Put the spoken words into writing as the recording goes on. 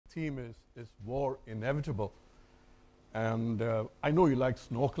theme is war inevitable. And I know you like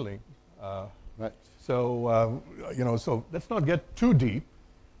snorkeling. Right. So, so let's not get too deep.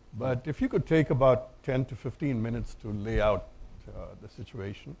 But if you could take about 10 to 15 minutes to lay out the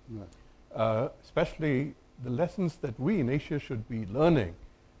situation, right. Especially the lessons that we in Asia should be learning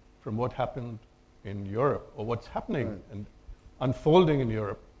from what happened in Europe, or what's happening right. and unfolding in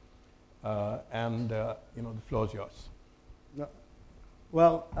Europe. The floor is yours. No.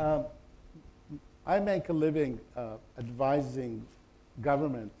 Well, I make a living advising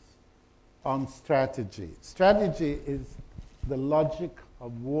governments on strategy. Strategy is the logic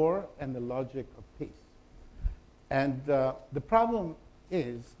of war and the logic of peace. And the problem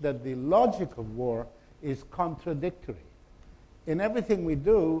is that the logic of war is contradictory. In everything we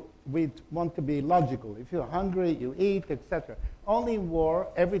do, we want to be logical. If you're hungry, you eat, etc. Only in war,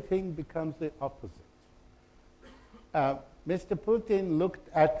 everything becomes the opposite. Mr. Putin looked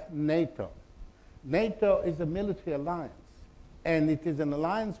at NATO. NATO is a military alliance, and it is an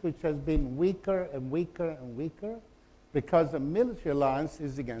alliance which has been weaker and weaker and weaker because a military alliance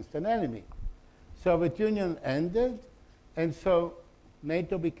is against an enemy. Soviet Union ended, and so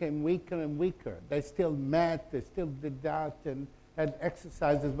NATO became weaker and weaker. They still met, they still did that, and had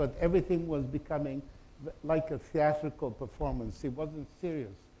exercises, but everything was becoming like a theatrical performance. It wasn't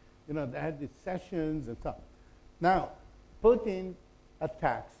serious. You know, they had these sessions and stuff. Now, Putin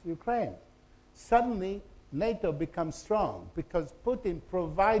attacks Ukraine. Suddenly, NATO becomes strong because Putin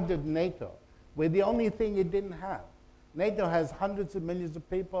provided NATO with the only thing it didn't have. NATO has hundreds of millions of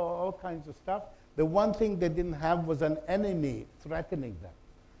people, all kinds of stuff. The one thing they didn't have was an enemy threatening them.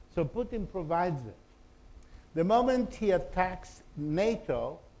 So Putin provides it. The moment he attacks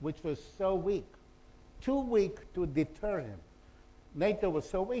NATO, which was so weak, too weak to deter him, NATO was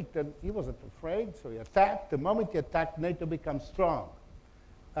so weak that he wasn't afraid, so he attacked. The moment he attacked, NATO becomes strong.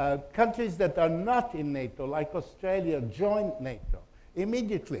 Countries that are not in NATO, like Australia, joined NATO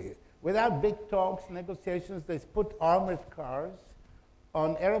immediately. Without big talks, negotiations, they put armored cars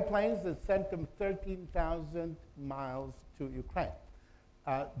on airplanes that sent them 13,000 miles to Ukraine.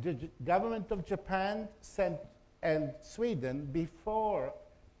 The government of Japan sent, and Sweden, before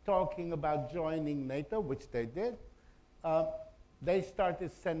talking about joining NATO, which they did, they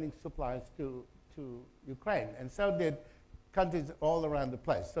started sending supplies to Ukraine. And so did countries all around the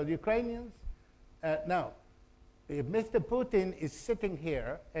place. So the Ukrainians, now, if Mr. Putin is sitting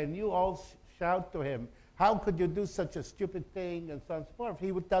here and you all shout to him, how could you do such a stupid thing, and so on and so forth,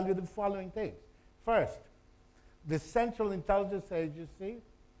 he would tell you the following things. First, the Central Intelligence Agency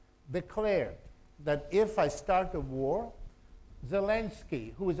declared that if I start a war,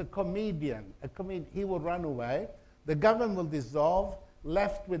 Zelensky, who is a comedian, he will run away, the government will dissolve,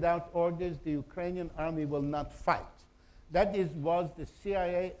 left without orders, the Ukrainian army will not fight. That was the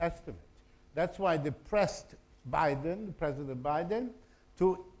CIA estimate. That's why they pressed Biden, President Biden,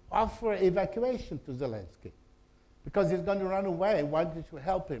 to offer evacuation to Zelensky. Because he's going to run away. Why did you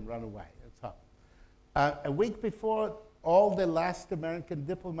help him run away? That's all. A week before, all the last American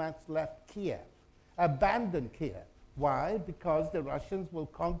diplomats left Kiev, abandoned Kiev. Why? Because the Russians will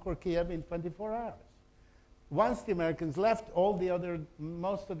conquer Kiev in 24 hours. Once the Americans left,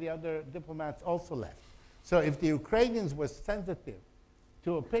 most of the other diplomats also left. So if the Ukrainians were sensitive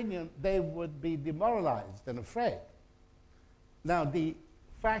to opinion, they would be demoralized and afraid. Now, the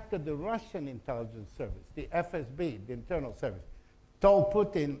fact that the Russian intelligence service, the FSB, the internal service, told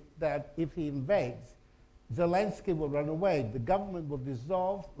Putin that if he invades, Zelensky will run away, the government will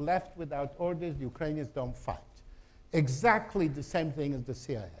dissolve, left without orders, the Ukrainians don't fight. Exactly the same thing as the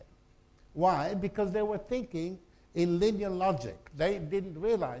CIA. Why? Because they were thinking in linear logic. They didn't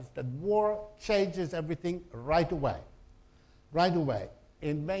realize that war changes everything right away. Right away.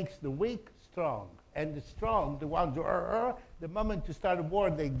 It makes the weak strong, and the strong, the ones who the moment you start a war,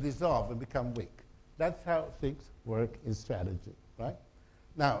 they dissolve and become weak. That's how things work in strategy, right?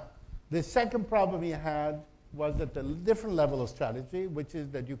 Now, the second problem he had was at a different level of strategy, which is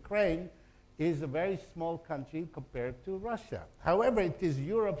that Ukraine is a very small country compared to Russia. However, it is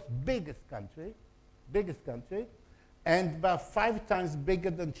Europe's biggest country, and about 5 times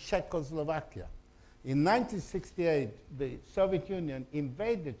bigger than Czechoslovakia. In 1968, the Soviet Union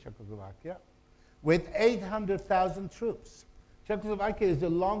invaded Czechoslovakia with 800,000 troops. Czechoslovakia is a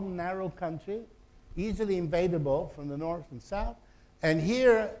long, narrow country, easily invadable from the north and south. And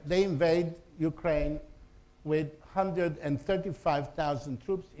here they invade Ukraine with 135,000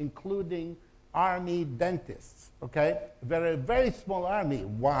 troops, including army dentists, okay? Very, very small army.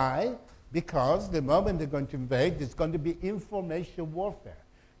 Why? Because the moment they're going to invade, it's going to be information warfare.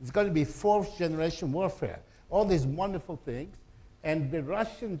 It's going to be 4th generation warfare. All these wonderful things. And the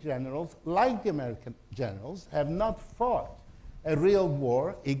Russian generals, like the American generals, have not fought a real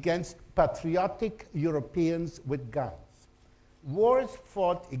war against patriotic Europeans with guns. Wars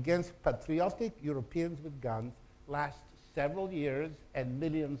fought against patriotic Europeans with guns last several years and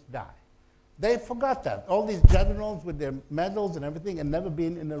millions die. They forgot that. All these generals with their medals and everything had never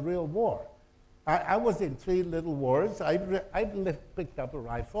been in a real war. I was in 3 little wars. I picked up a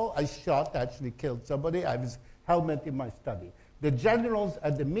rifle. I shot, actually killed somebody. I was helmet in my study. The generals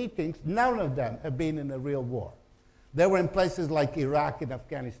at the meetings, none of them have been in a real war. They were in places like Iraq and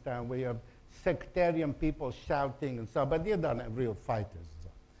Afghanistan where you have sectarian people shouting and so on, but they're not real fighters.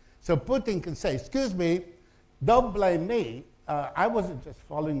 So Putin can say, excuse me, don't blame me. I wasn't just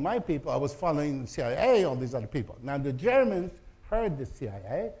following my people. I was following the CIA, all these other people. Now, the Germans heard the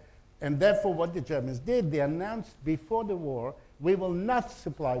CIA, and therefore what the Germans did, they announced before the war, we will not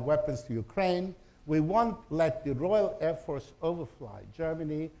supply weapons to Ukraine. We won't let the Royal Air Force overfly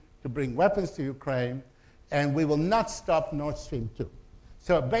Germany to bring weapons to Ukraine, and we will not stop Nord Stream 2.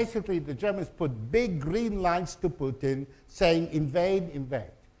 So basically, the Germans put big green lines to Putin saying, invade,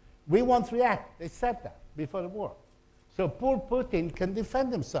 invade. We won't react. They said that before the war. So poor Putin can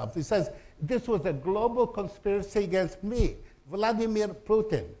defend himself. He says, this was a global conspiracy against me, Vladimir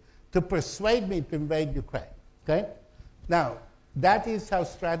Putin, to persuade me to invade Ukraine. Okay? Now, that is how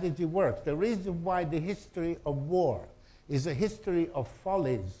strategy works. The reason why the history of war is a history of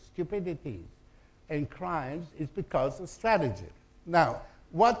follies, stupidities, and crimes is because of strategy. Now,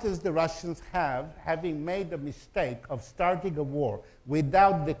 what does the Russians have, having made the mistake of starting a war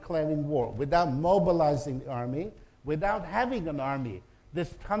without declaring war, without mobilizing the army, without having an army?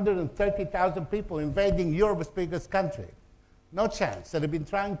 This 130,000 people invading Europe's biggest country. No chance. They've been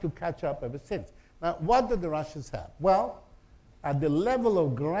trying to catch up ever since. Now, what do the Russians have? Well, at the level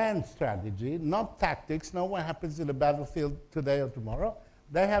of grand strategy, not tactics, not what happens in the battlefield today or tomorrow,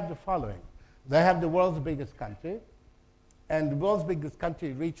 they have the following. They have the world's biggest country, and the world's biggest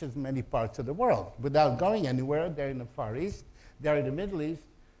country reaches many parts of the world. Without going anywhere, they're in the Far East, they're in the Middle East,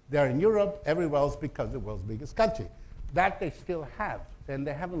 they're in Europe, everywhere else because the world's biggest country. That they still have, and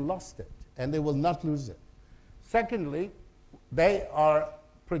they haven't lost it, and they will not lose it. Secondly, they are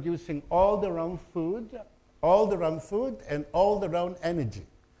producing all their own food, and all their own energy.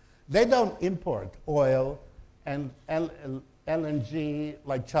 They don't import oil and LNG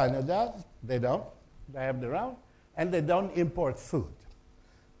like China does. They don't. They have their own. And they don't import food.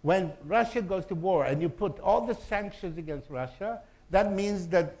 When Russia goes to war and you put all the sanctions against Russia, that means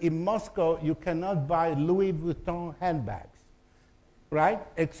that in Moscow you cannot buy Louis Vuitton handbags, right?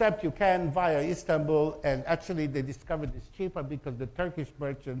 Except you can via Istanbul, and actually they discovered it's cheaper because the Turkish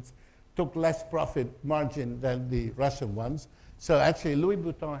merchants took less profit margin than the Russian ones. So actually Louis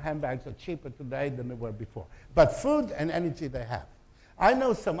Vuitton handbags are cheaper today than they were before. But food and energy they have. I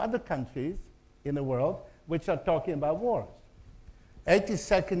know some other countries in the world which are talking about wars.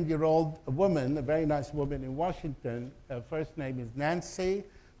 82-year-old woman, a very nice woman in Washington, her first name is Nancy,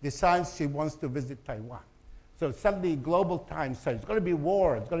 decides she wants to visit Taiwan. So suddenly Global Times says, it's going to be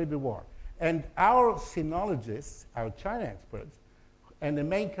war, it's going to be war. And our sinologists, our China experts, and the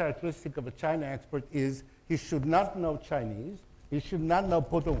main characteristic of a China expert is he should not know Chinese, he should not know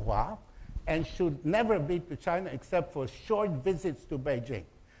Putonghua, and should never be to China except for short visits to Beijing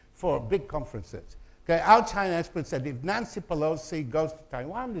for big conferences. Okay, our China experts said if Nancy Pelosi goes to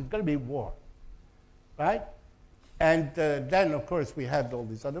Taiwan, there's going to be war, right? And then, of course, we had all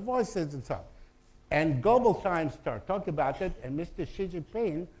these other voices and so on. And Global Times started talking about it, and Mr. Xi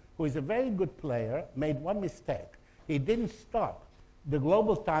Jinping, who is a very good player, made one mistake. He didn't stop the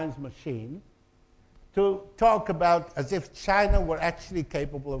Global Times machine to talk about as if China were actually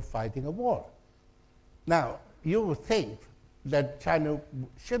capable of fighting a war. Now, you would think that China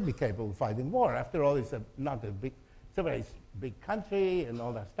should be capable of fighting war. After all, it's a very big country and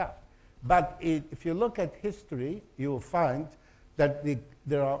all that stuff. But if you look at history, you will find that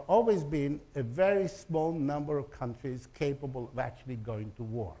there have always been a very small number of countries capable of actually going to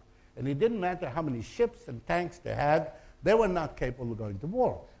war. And it didn't matter how many ships and tanks they had, they were not capable of going to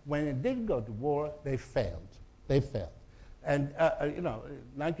war. When it did go to war, they failed. They failed. And, you know,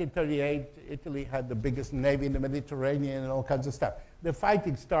 1938, Italy had the biggest navy in the Mediterranean and all kinds of stuff. The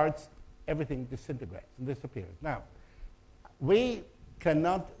fighting starts, everything disintegrates and disappears. Now, we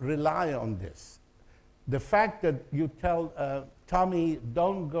cannot rely on this. The fact that you tell Tommy,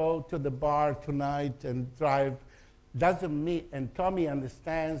 don't go to the bar tonight and drive, doesn't mean, and Tommy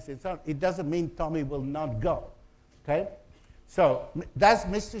understands, it doesn't mean Tommy will not go, okay? So does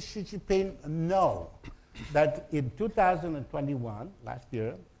Mr. Xi Jinping know that in 2021, last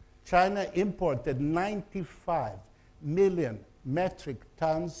year, China imported 95 million metric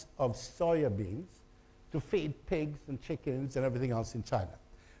tons of soya beans to feed pigs and chickens and everything else in China.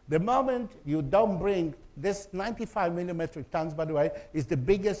 The moment you don't bring this 95 million metric tons, by the way, is the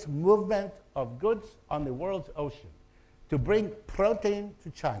biggest movement of goods on the world's ocean to bring protein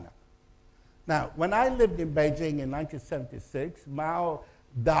to China. Now, when I lived in Beijing in 1976, Mao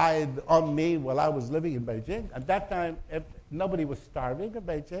died on me while I was living in Beijing. At that time, nobody was starving in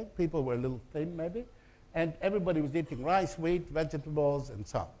Beijing. People were a little thin, maybe. And everybody was eating rice, wheat, vegetables, and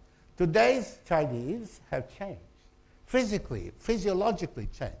so on. Today's Chinese have changed. Physically, physiologically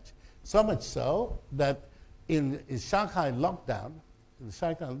changed. So much so that in Shanghai lockdown,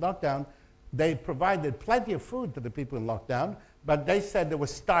 they provided plenty of food to the people in lockdown, but they said they were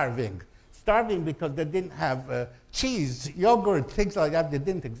starving. Starving because they didn't have cheese, yogurt, things like that. They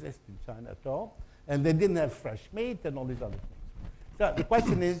didn't exist in China at all. And they didn't have fresh meat and all these other things. So the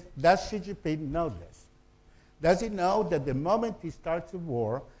question is, does Xi Jinping know this? Does he know that the moment he starts a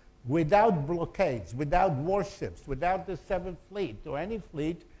war, without blockades, without warships, without the Seventh Fleet or any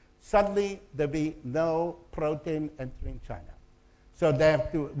fleet, suddenly there'll be no protein entering China? So they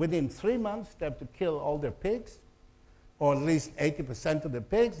have to, within 3 months, they have to kill all their pigs, or at least 80% of the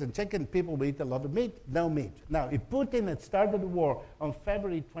pigs, and chicken. People will eat a lot of meat, no meat. Now, if Putin had started the war on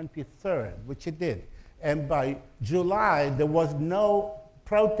February 23rd, which he did, and by July there was no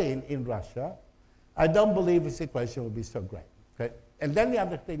protein in Russia, I don't believe the situation would be so great. Okay? And then the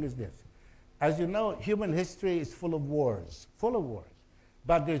other thing is this. As you know, human history is full of wars.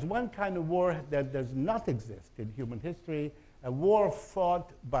 But there's one kind of war that does not exist in human history, a war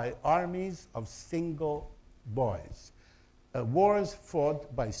fought by armies of single boys. Wars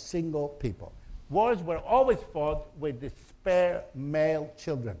fought by single people. Wars were always fought with the spare male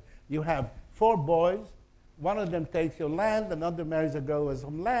children. You have 4 boys, one of them takes your land, another marries a girl with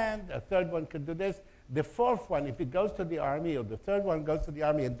some land, a third one can do this. The fourth one, if he goes to the army, or the third one goes to the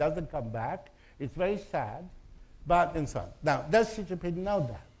army and doesn't come back, it's very sad, but and so on. Now, does Xi Jinping know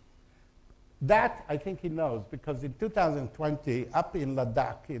that? That, I think he knows, because in 2020, up in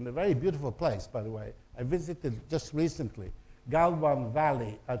Ladakh, in a very beautiful place, by the way, I visited just recently, Galwan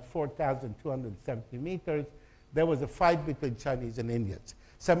Valley at 4,270 meters, there was a fight between Chinese and Indians.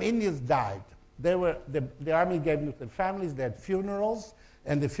 Some Indians died. The army gave them to the families, they had funerals,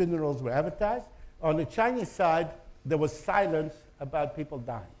 and the funerals were advertised. On the Chinese side, there was silence about people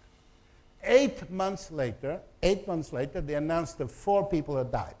dying. 8 months later, they announced that 4 people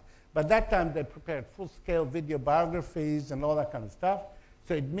had died. By that time, they prepared full-scale video biographies and all that kind of stuff.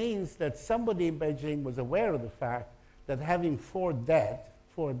 So it means that somebody in Beijing was aware of the fact that having 4 dead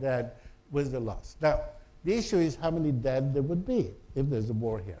was the loss. Now, the issue is how many dead there would be if there's a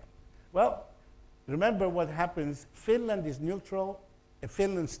war here. Well, remember what happens. Finland is neutral.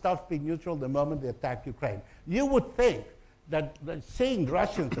 Finland stops being neutral the moment they attack Ukraine. You would think that seeing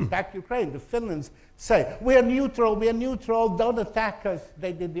Russians attack Ukraine, the Finns say, we are neutral, don't attack us.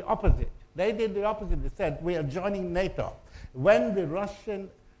 They did the opposite. They said, we are joining NATO. When the Russian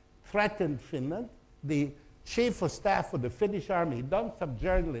threatened Finland, the chief of staff of the Finnish army, some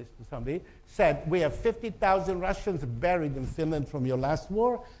journalist or somebody, said, we have 50,000 Russians buried in Finland from your last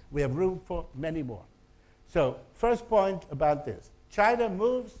war. We have room for many more. So first point about this. China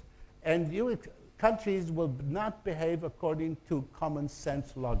moves, and countries will not behave according to common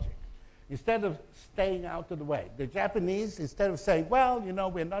sense logic. Instead of staying out of the way, the Japanese, instead of saying, well, you know,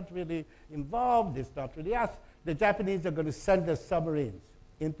 we're not really involved, it's not really us, the Japanese are going to send their submarines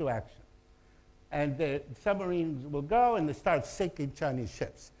into action. And the submarines will go and they start sinking Chinese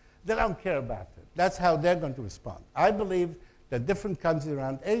ships. They don't care about it. That's how they're going to respond. I believe that different countries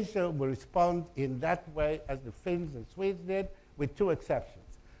around Asia will respond in that way as the Finns and Swedes did, with 2 exceptions.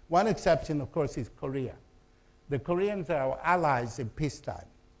 One exception, of course, is Korea. The Koreans are our allies in peacetime.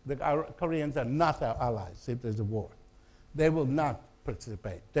 Our Koreans are not our allies if there's a war. They will not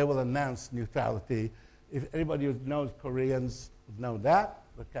participate. They will announce neutrality. If anybody who knows Koreans know that,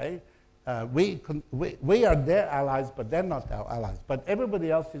 okay? We are their allies, but they're not our allies. But everybody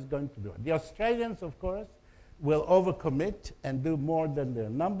else is going to do it. The Australians, of course, will overcommit and do more than their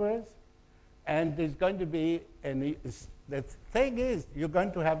numbers. And there's going to be, the thing is, you're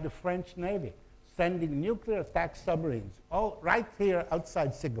going to have the French Navy sending nuclear attack submarines all right here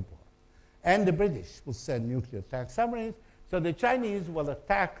outside Singapore. And the British will send nuclear attack submarines. So the Chinese will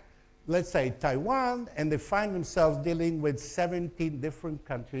attack, let's say, Taiwan, and they find themselves dealing with 17 different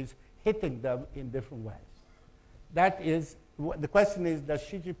countries, hitting them in different ways. That is, the question is, does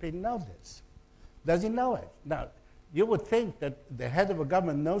Xi Jinping know this? Does he know it? Now, you would think that the head of a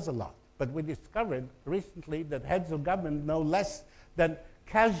government knows a lot. But we discovered recently that heads of government know less than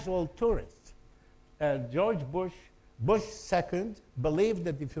casual tourists. George Bush Bush second believed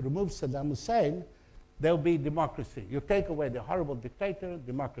that if you remove Saddam Hussein, there will be democracy. You take away the horrible dictator,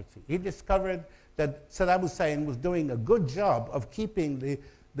 democracy. He discovered that Saddam Hussein was doing a good job of keeping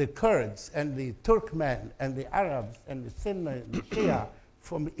the Kurds and the Turkmen and the Arabs and the Sunni and the Shia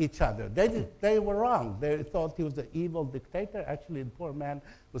from each other. They were wrong. They thought he was an evil dictator. Actually, the poor man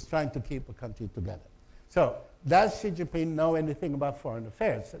was trying to keep a country together. So does Xi Jinping know anything about foreign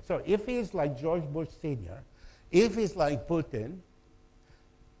affairs? So if he's like George Bush Sr., if he's like Putin,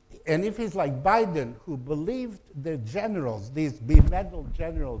 and if he's like Biden, who believed the generals, these bemedaled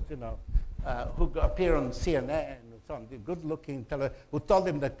generals, who appear on CNN and so on, the good-looking who told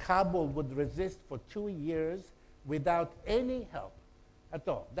him that Kabul would resist for 2 years without any help at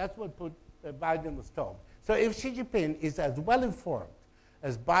all. That's what Biden was told. So if Xi Jinping is as well-informed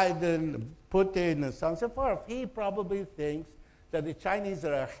as Biden, Putin, and so on and so forth, he probably thinks that the Chinese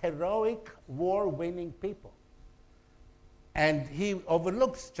are a heroic, war-winning people. And he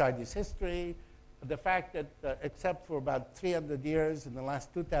overlooks Chinese history, the fact that except for about 300 years, in the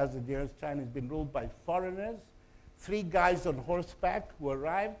last 2,000 years, China has been ruled by foreigners. 3 guys on horseback who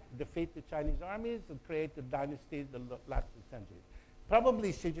arrived, defeat the Chinese armies, and created dynasties that lasted centuries.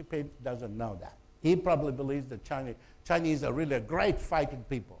 Probably Xi Jinping doesn't know that. He probably believes that Chinese are really a great fighting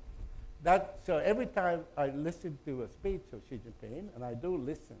people. So every time I listen to a speech of Xi Jinping, and I do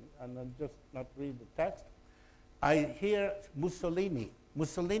listen, and I'm just not read the text, I hear Mussolini.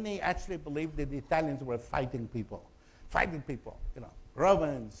 Mussolini actually believed that the Italians were fighting people,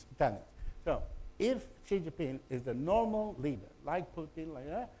 Romans, Italians. So if Xi Jinping is a normal leader, like Putin, like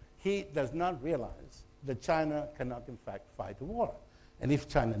that, he does not realize that China cannot, in fact, fight a war. And if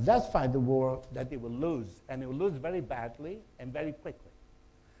China does fight the war, that it will lose, and it will lose very badly and very quickly.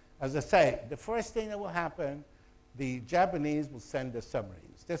 As I say, the first thing that will happen, the Japanese will send their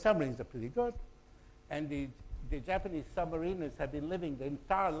submarines. Their submarines are pretty good, and the Japanese submariners have been living their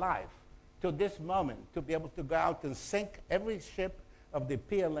entire life to this moment to be able to go out and sink every ship of the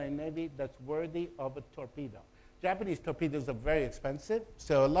PLA Navy that's worthy of a torpedo. Japanese torpedoes are very expensive,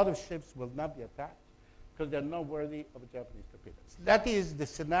 so a lot of ships will not be attacked because they're not worthy of a Japanese torpedo. So that is the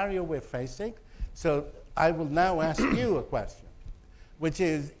scenario we're facing. So I will now ask you a question, which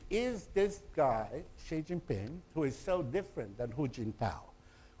is this guy, Xi Jinping, who is so different than Hu Jintao?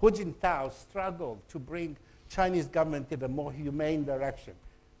 Hu Jintao struggled to bring Chinese government in a more humane direction.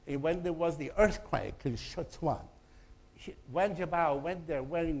 When there was the earthquake in Sichuan, Wen Jiabao went there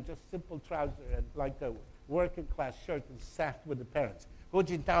wearing just simple trousers and like a working class shirt and sat with the parents. Hu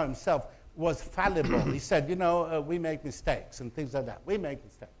Jintao himself was fallible. He said, we make mistakes and things like that. We make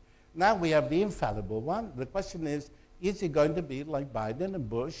mistakes. Now we have the infallible one. The question is he going to be like Biden and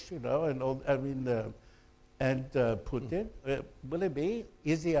Bush, and Putin? Will it be?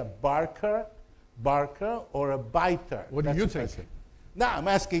 Is he a barker or a biter? What do you think? No, I'm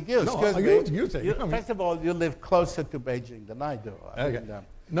asking you. No, excuse me. You think? First of all, you live closer to Beijing than I do.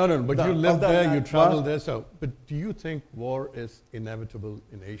 But you live there, you travel there. But do you think war is inevitable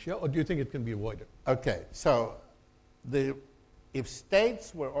in Asia, or do you think it can be avoided? Okay, so if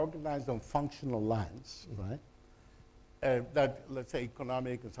states were organized on functional lines, right? That, let's say,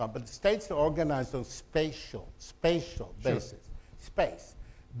 economic and so on, but states are organized on spatial basis, space.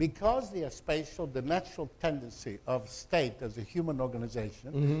 Because they are spatial, the natural tendency of state as a human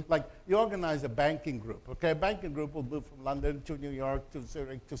organization, like you organize a banking group, okay? A banking group will move from London to New York to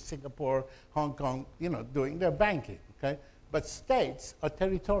Zurich to Singapore, Hong Kong, doing their banking, okay? But states are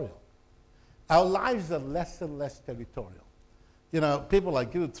territorial. Our lives are less and less territorial. People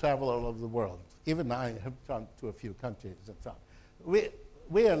like you travel all over the world. Even I have gone to a few countries and so on.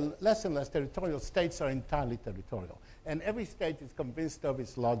 We are less and less territorial. States are entirely territorial. And every state is convinced of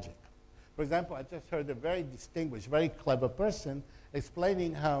its logic. For example, I just heard a very distinguished, very clever person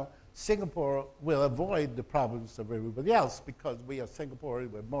explaining how Singapore will avoid the problems of everybody else because we are Singapore,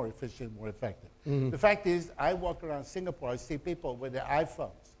 we're more efficient, more effective. The fact is, I walk around Singapore, I see people with their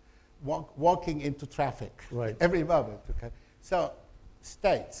iPhones walking into traffic every moment. Okay? So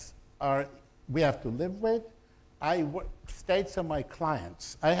states we have to live with. States are my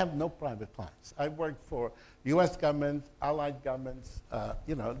clients. I have no private clients. I work for U.S. government, allied governments,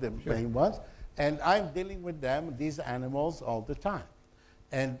 the main ones, and I'm dealing with them, these animals, all the time.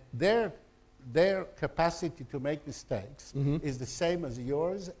 And their capacity to make mistakes is the same as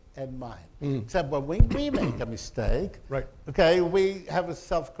yours and mine. Except when we make a mistake, okay, we have a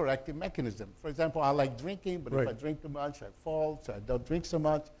self-correcting mechanism. For example, I like drinking, but if I drink too much, I fall, so I don't drink so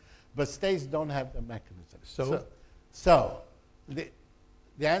much. But states don't have the mechanism. So the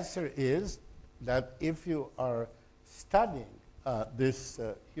answer is that if you are studying this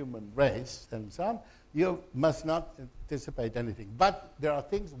human race and so on, you must not anticipate anything. But there are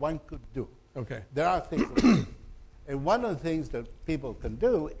things one could do. Okay. There are things one could do. And one of the things that people can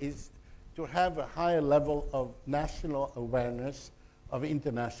do is to have a higher level of national awareness of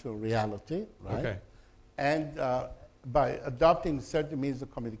international reality, right? Okay. And by adopting certain means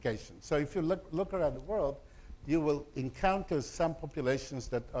of communication. So if you look around the world, you will encounter some populations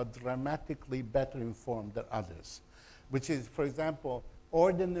that are dramatically better informed than others, which is, for example,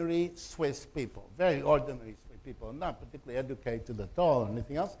 ordinary Swiss people, very ordinary Swiss people, not particularly educated at all or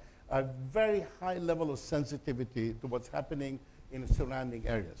anything else, a very high level of sensitivity to what's happening in the surrounding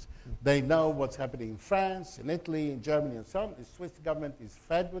areas. They know what's happening in France, in Italy, in Germany, and so on. The Swiss government is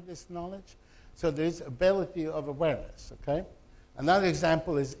fed with this knowledge, so there is ability of awareness, okay? Another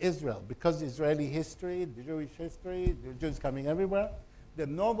example is Israel. Because Israeli history, the Jewish history, the Jews coming everywhere, the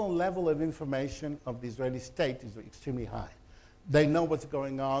normal level of information of the Israeli state is extremely high. They know what's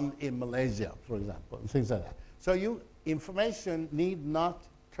going on in Malaysia, for example, and things like that. So information need not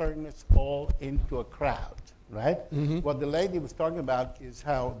turn us all into a crowd, right? Mm-hmm. What the lady was talking about is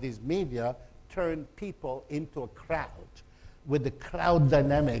how these media turn people into a crowd with the crowd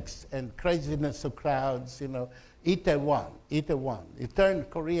dynamics and craziness of crowds, you know, Itaewon. You turn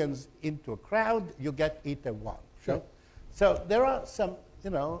Koreans into a crowd, you get Itaewon. Sure. Right? So there are some,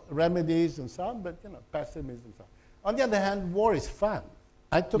 you know, remedies and so on, but, you know, pessimism and so on. On the other hand, war is fun.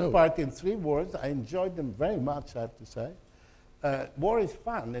 I took part in 3 wars. I enjoyed them very much, I have to say. War is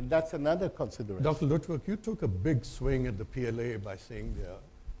fun, and that's another consideration. Dr. Luttwak, you took a big swing at the PLA by saying they're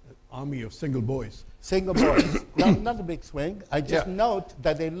an army of single boys. Single boys. No, not a big swing. I just note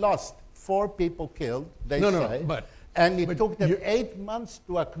that they lost 4 people killed, they say. And it took them 8 months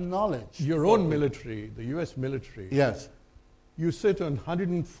to acknowledge. Your own military, the US military. Yes. You sit on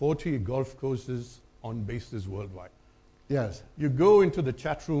 140 golf courses on bases worldwide. Yes. You go into the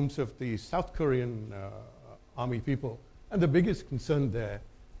chat rooms of the South Korean army people, and the biggest concern there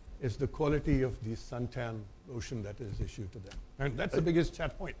is the quality of the suntan lotion that is issued to them. And that's the biggest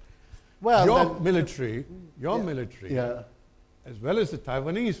chat point. Well, your military, yeah. as well as the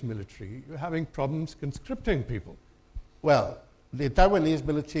Taiwanese military, you're having problems conscripting people. Well, the Taiwanese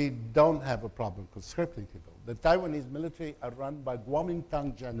military don't have a problem conscripting people. The Taiwanese military are run by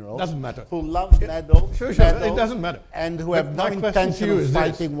Kuomintang generals. Doesn't matter. Who love medals. Sure, it doesn't matter. And who have no intention of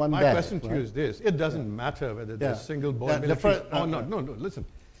fighting one day. My question to you is this. It doesn't matter whether they're single boy military or not. No, listen.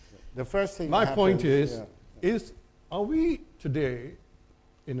 The first thing my point is, are we today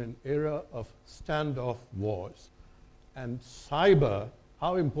in an era of standoff wars? And cyber,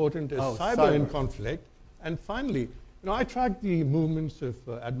 how important is cyber in conflict? And finally, you know, I tracked the movements of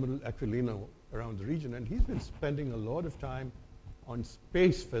Admiral Aquilino around the region, and he's been spending a lot of time on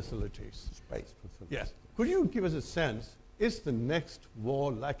space facilities. Space facilities. Yes. Could you give us a sense, is the next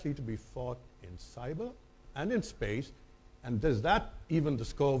war likely to be fought in cyber and in space? And does that even the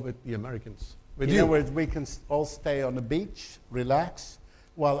score with the Americans? In other words, we can all stay on the beach, relax,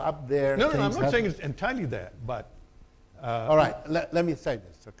 while up there... No, I'm not saying it's entirely there, but... all right, let me say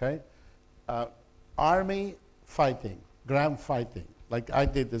this, okay? Army fighting, ground fighting, like I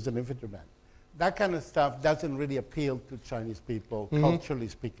did as an infantryman, that kind of stuff doesn't really appeal to Chinese people, culturally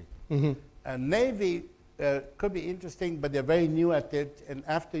speaking. And Navy could be interesting, but they're very new at it, and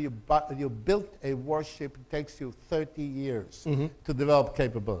after you built a warship, it takes you 30 years to develop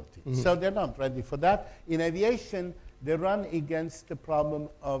capability. So they're not ready for that. In aviation, they run against the problem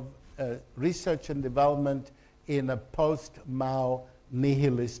of research and development in a post-Mao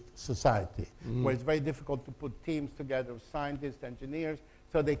nihilist society, where it's very difficult to put teams together of scientists, engineers,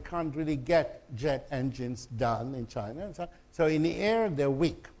 so they can't really get jet engines done in China. And so in the air, they're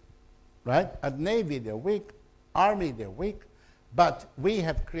weak, right? At Navy, they're weak. Army, they're weak. But we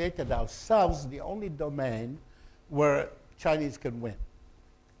have created ourselves the only domain where Chinese can win,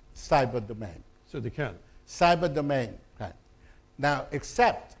 cyber domain. So they can. Cyber domain, right. Now,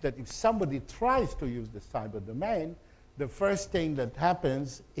 except that if somebody tries to use the cyber domain, the first thing that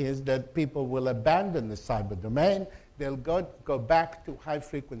happens is that people will abandon the cyber domain. They'll go back to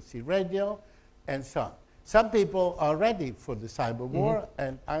high-frequency radio and so on. Some people are ready for the cyber war,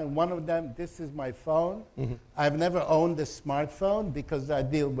 and I'm one of them. This is my phone. I've never owned a smartphone because I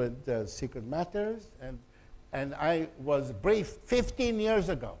deal with secret matters, and I was briefed 15 years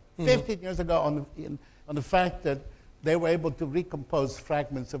ago, 15 years ago on the fact that they were able to recompose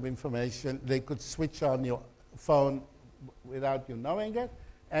fragments of information. They could switch on your phone without you knowing it,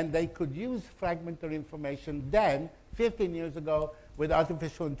 and they could use fragmentary information then, 15 years ago, with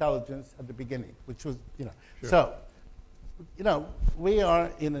artificial intelligence at the beginning, which was, you know. Sure. So, you know, we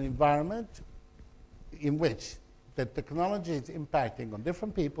are in an environment in which that technology is impacting on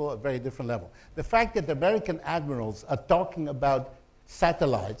different people at very different level. The fact that American admirals are talking about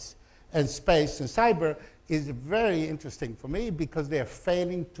satellites and space and cyber is very interesting for me because they are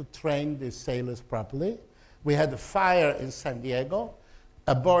failing to train their sailors properly. We had a fire in San Diego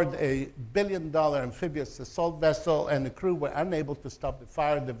aboard a $1 billion amphibious assault vessel, and the crew were unable to stop the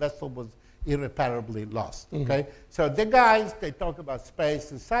fire. The vessel was irreparably lost. Okay, so the guys, they talk about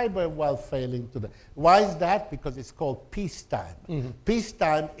space and cyber while failing to do. Why is that? Because it's called peacetime.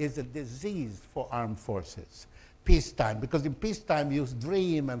 Peacetime is a disease for armed forces. Peacetime, because in peacetime you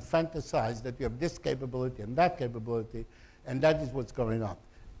dream and fantasize that you have this capability and that capability, and that is what's going on.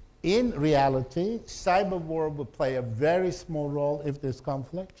 In reality, cyber war will play a very small role if there's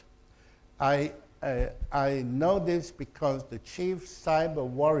conflict. I know this because the chief cyber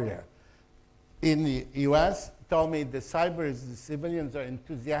warrior in the US told me the civilians are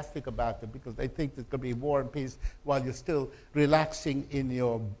enthusiastic about it because they think there's going to be war and peace while you're still relaxing in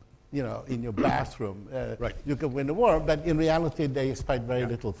your, in your bathroom. Right. You can win the war, but in reality, they expect very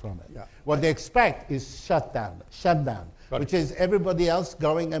little from it. Yeah. What they expect is shutdown, which is everybody else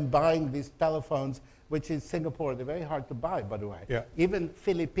going and buying these telephones, which in Singapore, they're very hard to buy, by the way. Yeah. Even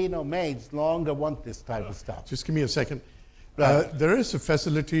Filipino maids no longer want this type of stuff. Just give me a second. Right. There is a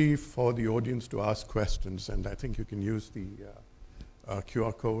facility for the audience to ask questions, and I think you can use the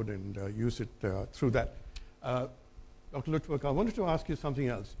QR code and use it through that. Dr. Luttwak, I wanted to ask you something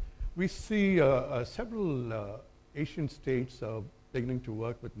else. We see several Asian states beginning to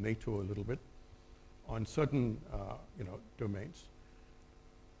work with NATO a little bit on certain domains.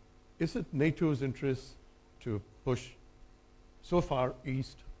 Is it NATO's interest to push so far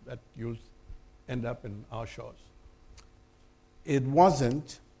east that you'll end up in our shores? It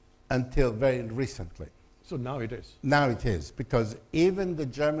wasn't until very recently. So now it is. Now it is, because even the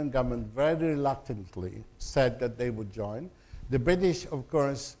German government very reluctantly said that they would join. The British, of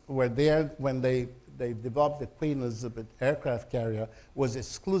course, were there when they developed the Queen Elizabeth aircraft carrier, was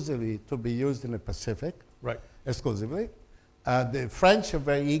exclusively to be used in the Pacific. Right. Exclusively. The French are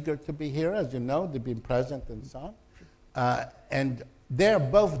very eager to be here, as you know, they've been present and so on. And they're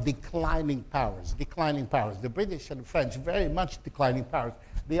both declining powers. The British and the French, very much declining powers.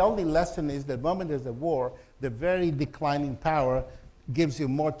 The only lesson is that the moment there's a war, the very declining power gives you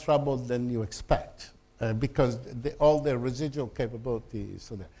more trouble than you expect because all their residual capabilities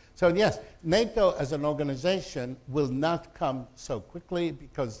are there. So yes, NATO as an organization will not come so quickly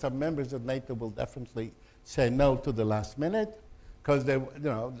because some members of NATO will definitely say no to the last minute because they,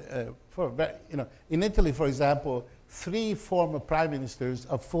 in Italy, for example, 3 former prime ministers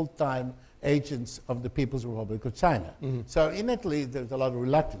are full-time agents of the People's Republic of China. So in Italy, there's a lot of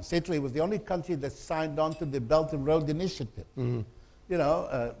reluctance. Italy was the only country that signed on to the Belt and Road Initiative.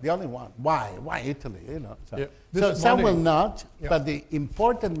 The only one. Why? Why Italy? So some will not, but the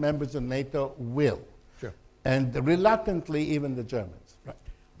important members of NATO will. Sure. And reluctantly, even the Germans. Right.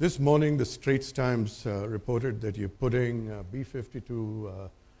 This morning, the Straits Times reported that you're putting B-52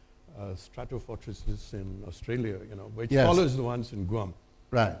 Stratofortresses in Australia, which follows the ones in Guam.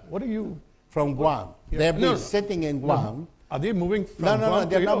 Right. What are you? From Guam. They've been sitting in Guam. Are they moving from Guam? No,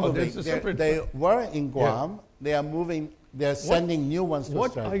 they're not Oh, moving. They were in Guam. They are moving. They're sending new ones to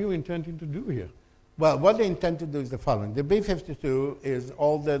Australia. What are you intending to do here? Well, what they intend to do is the following. The B-52 is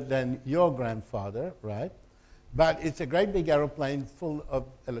older than your grandfather, right? But it's a great big aeroplane full of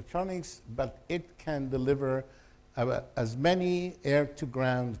electronics, but it can deliver as many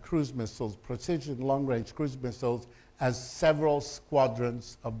air-to-ground cruise missiles, precision long-range cruise missiles, as several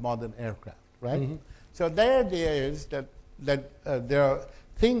squadrons of modern aircraft, right? So the idea is that there are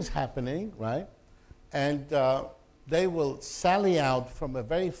things happening, right? And they will sally out from a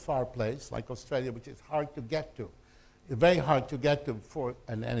very far place, like Australia, which is hard to get to, very hard to get to for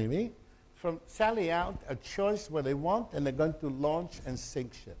an enemy, from sally out a choice where they want, and they're going to launch and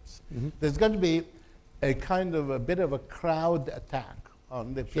sink ships. There's going to be a kind of a bit of a crowd attack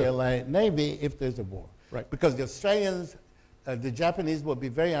on the PLA Navy if there's a war. Right. Because the Australians, the Japanese will be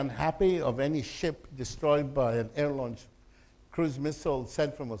very unhappy of any ship destroyed by an air-launched cruise missile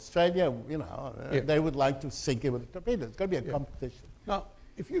sent from Australia. They would like to sink it with a torpedo. It's going to be a competition. Now,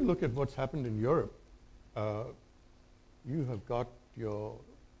 if you look at what's happened in Europe, you have got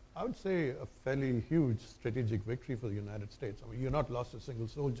I would say, a fairly huge strategic victory for the United States. I mean, you've not lost a single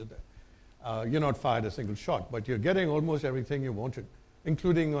soldier there. You're not fired a single shot, but you're getting almost everything you wanted,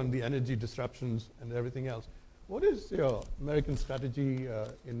 including on the energy disruptions and everything else. What is your American strategy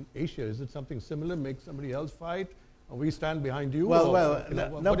in Asia? Is it something similar, make somebody else fight? We stand behind you? Well, or, well, you know,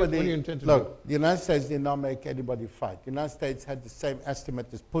 what nobody. do you intend to Look, the United States did not make anybody fight. The United States had the same estimate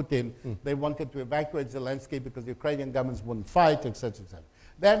as Putin. They wanted to evacuate Zelensky because the Ukrainian governments wouldn't fight, etc., etc.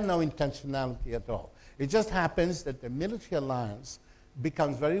 They had no intentionality at all. It just happens that the military alliance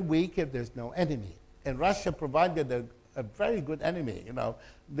becomes very weak if there's no enemy. And Russia provided a very good enemy, you know,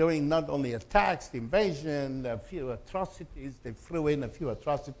 doing not only attacks, the invasion, a few atrocities. They flew in a few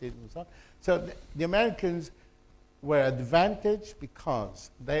atrocities and so on. So the Americans were advantaged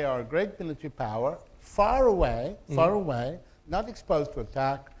because they are a great military power, far away, not exposed to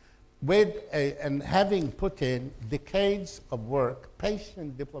attack, and having put in decades of work,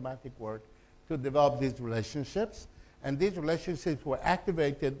 patient diplomatic work, to develop these relationships. And these relationships were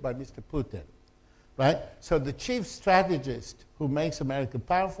activated by Mr. Putin, right? So the chief strategist who makes America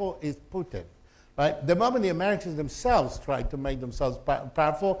powerful is Putin, right? The moment the Americans themselves try to make themselves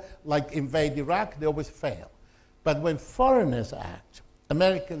powerful, like invade Iraq, they always fail. But when foreigners act,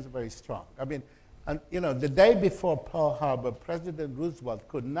 Americans are very strong. I mean, you know, the day before Pearl Harbor, President Roosevelt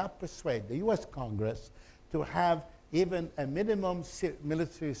could not persuade the U.S. Congress to have even a minimum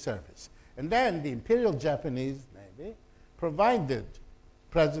military service. And then the Imperial Japanese Navy provided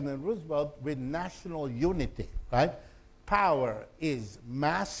President Roosevelt with national unity, right? Power is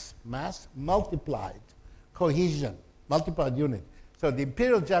mass multiplied, cohesion, multiplied unit. So the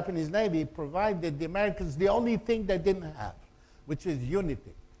Imperial Japanese Navy provided the Americans the only thing they didn't have, which is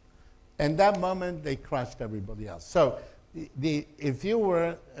unity. And that moment, they crushed everybody else. So if you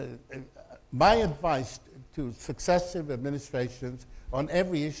were, my advice to successive administrations on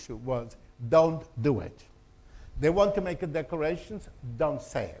every issue was, don't do it. They want to make a declarations, don't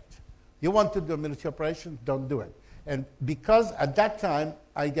say it. You want to do a military operation, don't do it. And because at that time,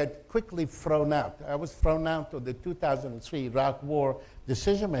 I get quickly thrown out. I was thrown out of the 2003 Iraq War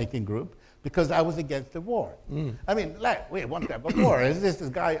decision-making group because I was against the war. I mean, like, we want to have a war. Is this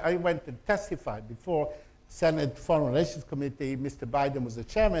guy, I went to testify before Senate Foreign Relations Committee. Mr. Biden was the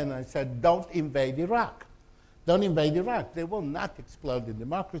chairman, and I said, don't invade Iraq. Don't invade Iraq. They will not explode in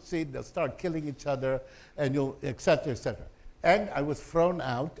democracy. They'll start killing each other, and you'll, et cetera, et cetera. And I was thrown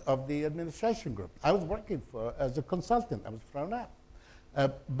out of the administration group. I was working as a consultant. I was thrown out.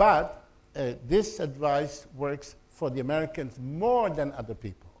 But this advice works for the Americans more than other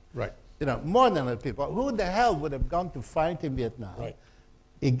people. Right. You know, more than other people. Who the hell would have gone to fight in Vietnam? Right.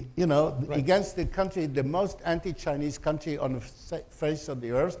 You know, right. Against the country, the most anti-Chinese country on the face of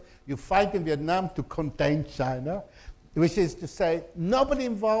the earth. You fight in Vietnam to contain China, which is to say nobody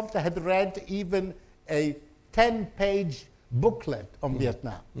involved had read even a 10-page booklet on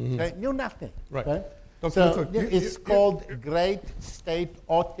Vietnam. They knew nothing. Right. So it's called great state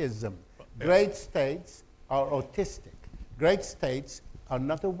autism. Great states are autistic. Great states are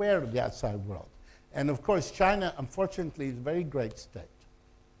not aware of the outside world. And of course, China, unfortunately, is a very great state.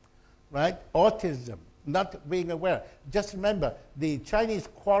 Right? Autism, not being aware. Just remember, the Chinese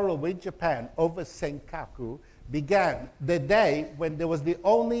quarrel with Japan over Senkaku began the day when there was the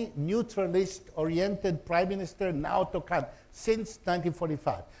only neutralist-oriented prime minister, Naoto Kan, since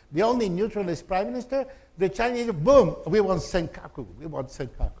 1945. The only neutralist prime minister, the Chinese, boom, we want Senkaku, we want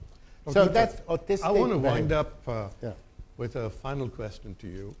Senkaku. Okay, so that's autistic. I want to wind up yeah. with a final question to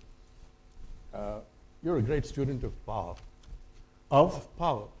you. You're a great student of power. Of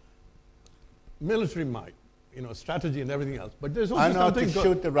power. Military might, you know, strategy and everything else. But there's also I know something to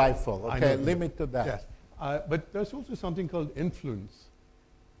shoot the rifle. Okay, know, limit to that. Yes. But there's also something called influence.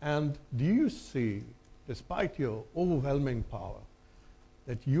 And do you see, despite your overwhelming power,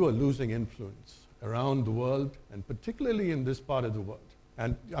 that you are losing influence around the world, and particularly in this part of the world?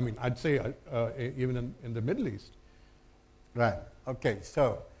 And I mean, I'd say even in the Middle East. Right. Okay.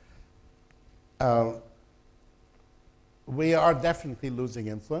 So we are definitely losing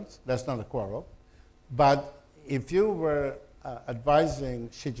influence. That's not a quarrel. But if you were advising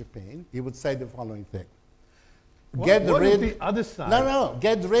Xi Jinping, he would say the following thing. What is the other side? No.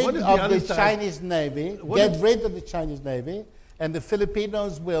 Get rid of the Chinese Navy. Get rid of the Chinese Navy, and the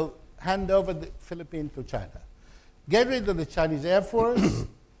Filipinos will hand over the Philippines to China. Get rid of the Chinese Air Force,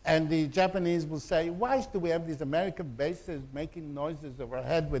 and the Japanese will say, why do we have these American bases making noises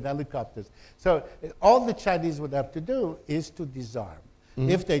overhead with helicopters? So all the Chinese would have to do is to disarm.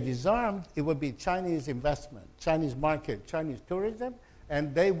 If they disarmed, it would be Chinese investment, Chinese market, Chinese tourism,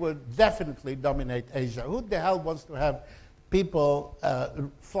 and they would definitely dominate Asia. Who the hell wants to have people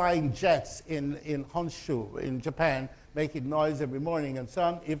flying jets in Honshu, in Japan, making noise every morning and so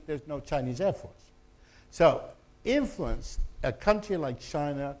on, if there's no Chinese Air Force? So influence, a country like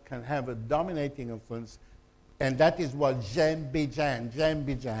China can have a dominating influence, and that is what Zhang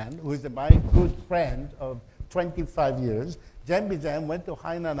Bijan, who is my good friend of 25 years, Dien went to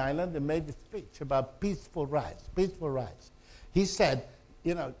Hainan Island and made a speech about peaceful rise, peaceful rise. He said,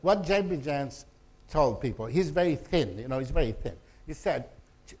 you know, what Dien told people, he's very thin, you know, he's very thin. He said,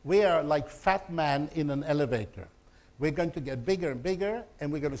 we are like fat man in an elevator. We're going to get bigger and bigger,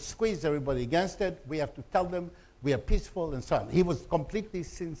 and we're going to squeeze everybody against it. We have to tell them we are peaceful and so on. He was completely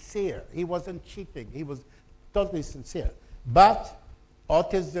sincere. He wasn't cheating. He was totally sincere. But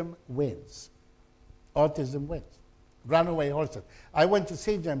autism wins. Autism wins. Runaway horses. I went to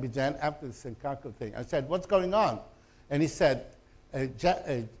see Dien after the Senkaku thing. I said, what's going on? And he said,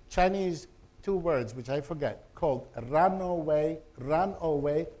 Chinese 2 words, which I forget, called runaway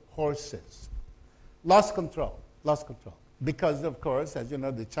horses. Lost control. Because, of course, as you know,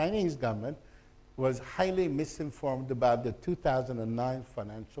 the Chinese government was highly misinformed about the 2009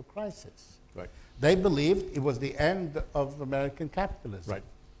 financial crisis. Right. They believed it was the end of American capitalism. Right.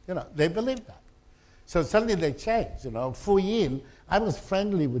 You know, they believed that. So suddenly they changed, you know. Fu Yin, I was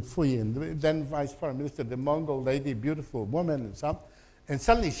friendly with Fu Yin, the then Vice Foreign Minister, the Mongol lady, beautiful woman and so on. And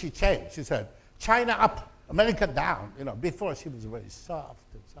suddenly she changed. She said, China up, America down. You know, before she was very soft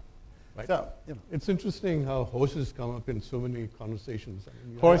and so on. Right. So, you know. It's interesting how horses come up in so many conversations. I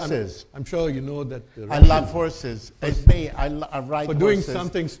mean, Horses. I'm sure you know that. I love horses. It's me. I ride for doing horses.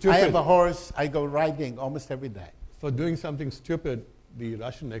 something stupid. I have a horse. I go riding almost every day. For doing something stupid, the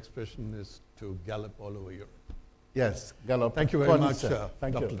Russian expression is to gallop all over Europe. Yes, gallop. Thank you very much,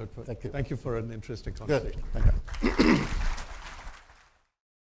 Thank Dr. you. Luttwak. Thank you. Thank you for an interesting Good. conversation. Thank you.